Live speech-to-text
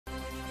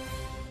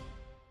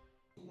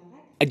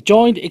A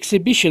joint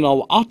exhibition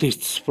of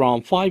artists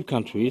from 5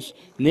 countries,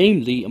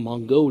 namely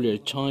Mongolia,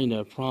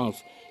 China,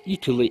 France,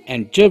 Italy,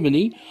 and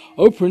Germany,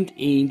 opened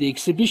in the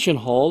exhibition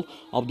hall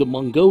of the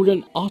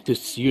Mongolian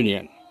Artists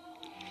Union.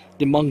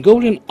 The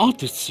Mongolian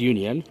Artists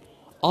Union,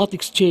 Art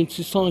Exchange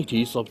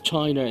Societies of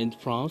China and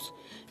France,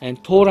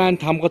 and Tuurain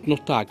tamgat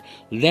nutag,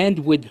 Land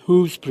with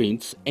Hooves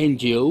Prints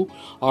NGO,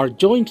 are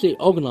jointly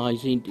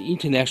organizing the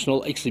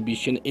international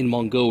exhibition in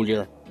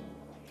Mongolia.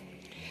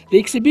 The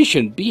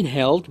exhibition, being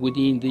held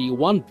within the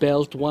One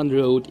Belt, One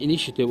Road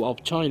initiative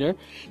of China,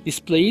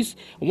 displays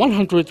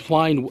 100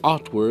 fine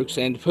artworks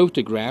and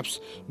photographs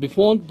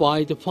performed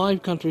by the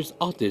 5 countries'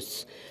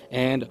 artists,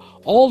 and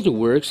all the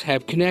works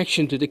have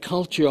connection to the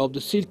culture of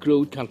the Silk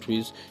Road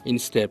countries in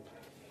steppe.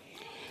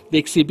 The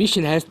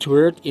exhibition has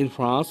toured in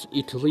France,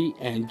 Italy,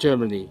 and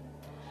Germany.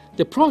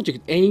 The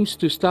project aims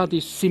to study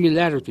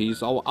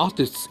similarities of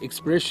artists'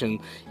 expression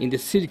in the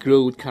Silk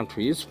Road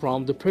countries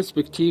from the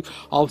perspective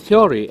of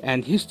theory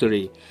and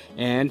history,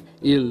 and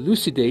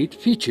elucidate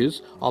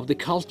features of the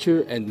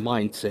culture and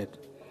mindset.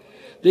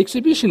 The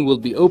exhibition will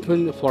be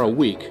open for a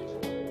week.